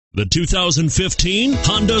The 2015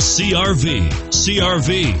 Honda CR-V.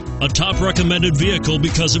 CR-V, a top recommended vehicle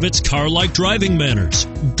because of its car-like driving manners,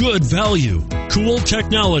 good value, cool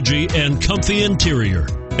technology, and comfy interior.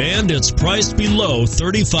 And it's priced below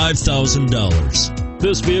 $35,000.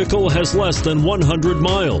 This vehicle has less than 100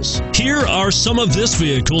 miles. Here are some of this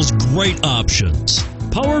vehicle's great options: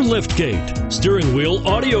 power liftgate, steering wheel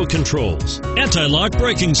audio controls, anti-lock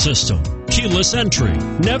braking system, keyless entry,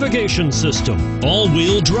 navigation system,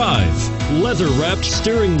 all-wheel drive, leather-wrapped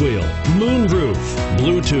steering wheel, moonroof,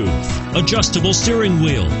 Bluetooth, adjustable steering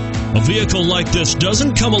wheel. A vehicle like this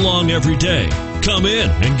doesn't come along every day. Come in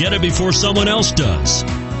and get it before someone else does.